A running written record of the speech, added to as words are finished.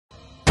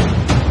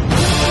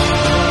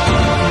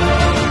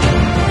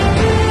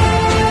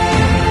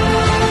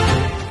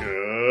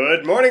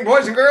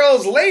boys and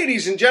girls,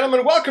 ladies and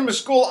gentlemen, welcome to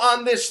school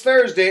on this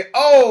Thursday.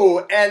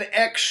 Oh, an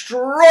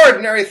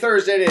extraordinary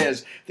Thursday it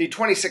is. The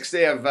 26th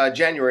day of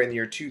January in the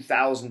year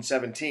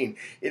 2017.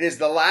 It is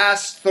the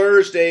last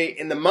Thursday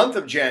in the month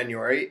of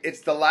January.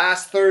 It's the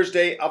last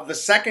Thursday of the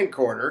second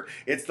quarter.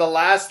 It's the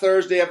last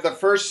Thursday of the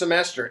first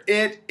semester.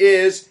 It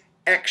is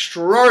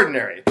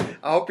extraordinary.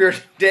 I hope your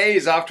day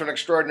is off to an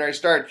extraordinary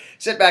start.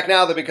 Sit back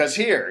now, though, because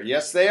here,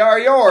 yes, they are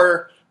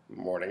your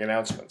morning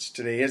announcements.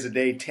 Today is a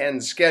day 10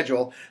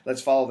 schedule.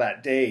 Let's follow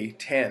that day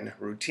 10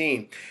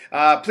 routine.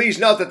 Please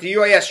note that the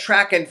UAS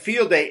Track and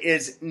Field Day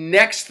is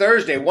next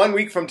Thursday, 1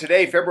 week from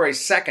today, February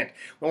 2nd.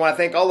 We want to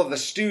thank all of the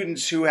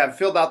students who have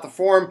filled out the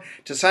form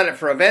to sign up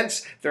for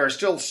events. There are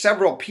still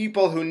several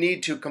people who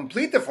need to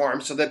complete the form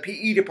so the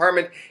PE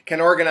department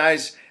can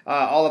organize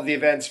all of the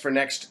events for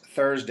next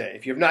Thursday.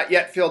 If you have not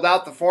yet filled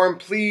out the form,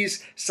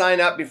 please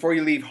sign up before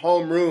you leave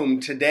homeroom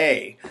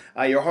today.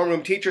 Your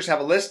homeroom teachers have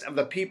a list of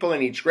the people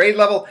in each grade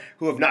level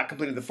who have not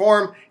completed the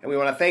form, and we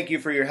want to thank you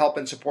for your help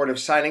and support of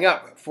signing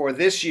up for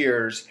this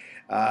year's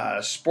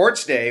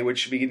sports day, which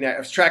should be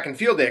track and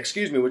field day,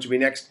 which will be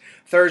next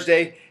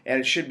Thursday, and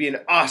it should be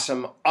an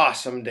awesome,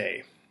 awesome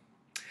day.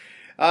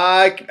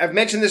 I've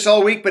mentioned this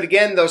all week, but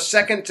again, those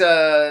second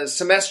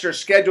semester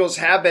schedules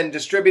have been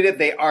distributed.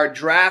 They are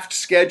draft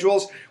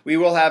schedules. We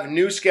will have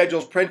new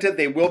schedules printed.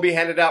 They will be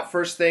handed out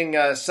first thing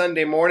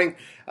Sunday morning.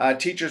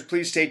 Teachers,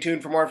 please stay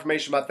tuned for more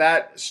information about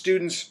that.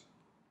 Students,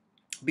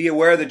 be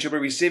aware that you'll be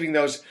receiving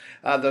those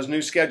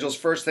new schedules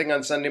first thing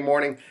on Sunday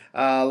morning.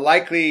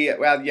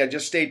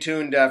 Just stay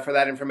tuned for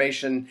that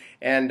information,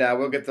 and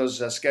we'll get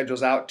those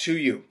schedules out to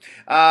you.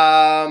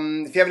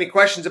 If you have any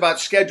questions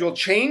about schedule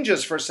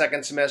changes for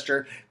second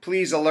semester,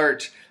 please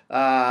alert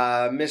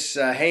Miss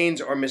Haynes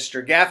or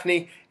Mr.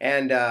 Gaffney,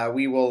 and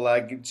we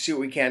will see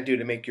what we can do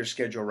to make your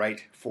schedule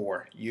right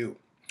for you.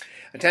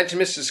 Attention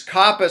Mrs.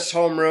 Coppa's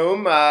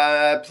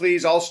homeroom.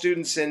 Please, all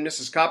students in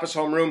Mrs. Coppa's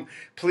homeroom,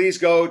 please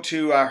go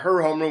to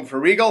her homeroom for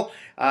Regal.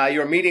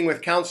 You're meeting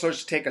with counselors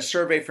to take a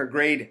survey for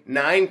grade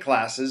 9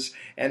 classes,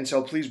 and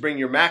so please bring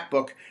your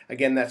MacBook.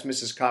 Again, that's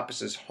Mrs.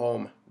 Coppa's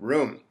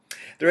homeroom.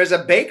 There is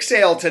a bake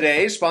sale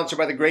today, sponsored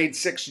by the grade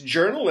 6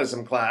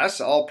 journalism class.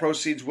 All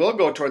proceeds will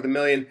go toward the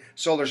Million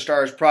Solar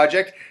Stars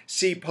project.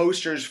 See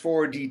posters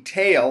for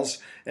details.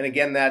 And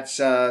again, that's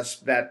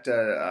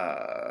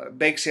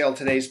bake sale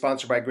today,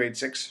 sponsored by grade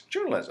 6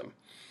 journalism.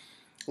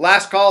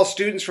 Last call,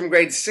 students from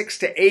grades 6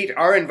 to 8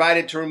 are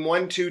invited to room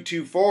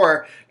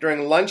 1224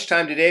 during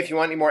lunchtime today. If you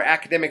want any more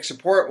academic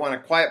support, want a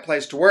quiet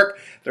place to work,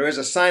 there is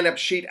a sign-up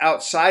sheet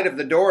outside of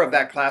the door of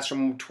that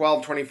classroom,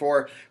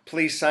 1224.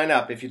 Please sign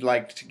up if you'd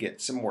like to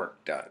get some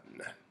work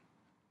done.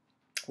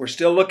 We're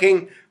still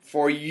looking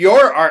for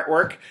your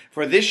artwork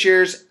for this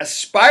year's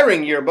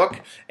aspiring yearbook.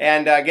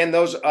 And again,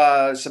 those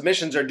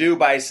submissions are due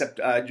by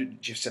February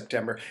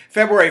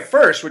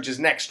 1st, which is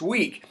next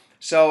week.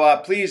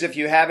 So please, if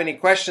you have any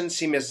questions,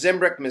 see Ms.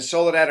 Zimbrick, Ms.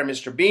 Soledad, or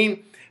Mr.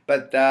 Bean.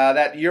 But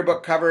that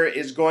yearbook cover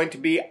is going to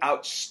be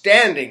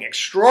outstanding,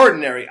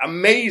 extraordinary,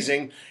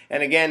 amazing.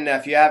 And again,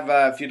 if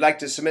you'd like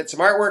to submit some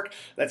artwork,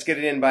 let's get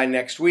it in by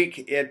next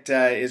week. It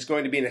is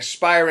going to be an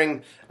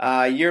aspiring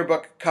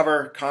yearbook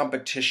cover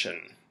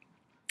competition.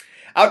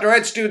 Outdoor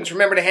Ed students,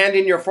 remember to hand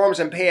in your forms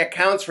and pay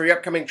accounts for your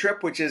upcoming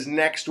trip, which is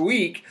next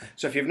week.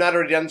 So if you've not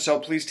already done so,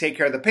 please take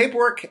care of the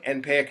paperwork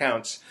and pay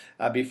accounts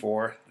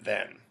before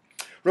then.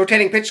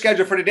 Rotating pitch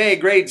schedule for today.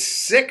 Grade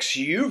 6,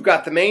 you've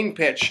got the main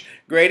pitch.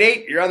 Grade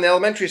 8, you're on the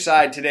elementary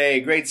side today.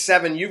 Grade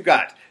 7, you've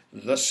got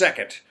the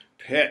second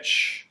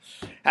pitch.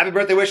 Happy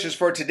birthday wishes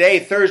for today,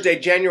 Thursday,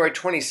 January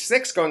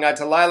 26th, going out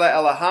to Lila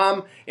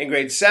Elaham in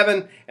grade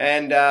 7,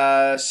 and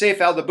Saif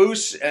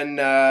Al-Dabous and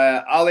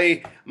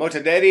Ali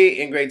Motadedi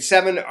in grade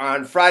 7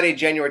 on Friday,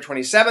 January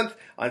 27th.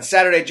 On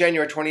Saturday,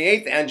 January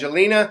 28th,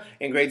 Angelina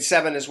in grade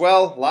 7 as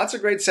well. Lots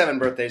of grade 7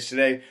 birthdays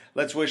today.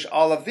 Let's wish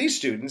all of these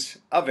students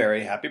a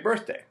very happy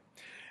birthday.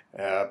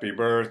 Happy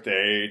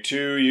birthday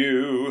to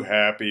you,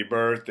 happy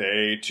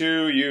birthday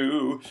to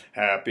you,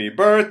 happy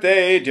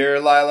birthday, dear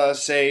Lila,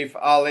 Saif,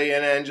 Ali,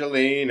 and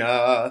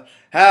Angelina.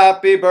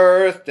 Happy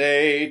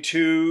birthday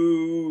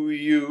to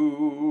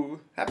you.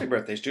 Happy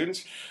birthday,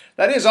 students.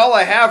 That is all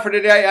I have for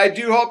today. I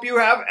do hope you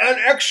have an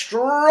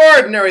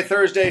extraordinary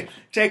Thursday.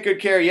 Take good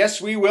care. Yes,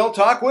 we will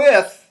talk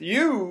with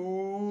you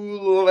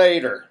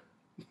later.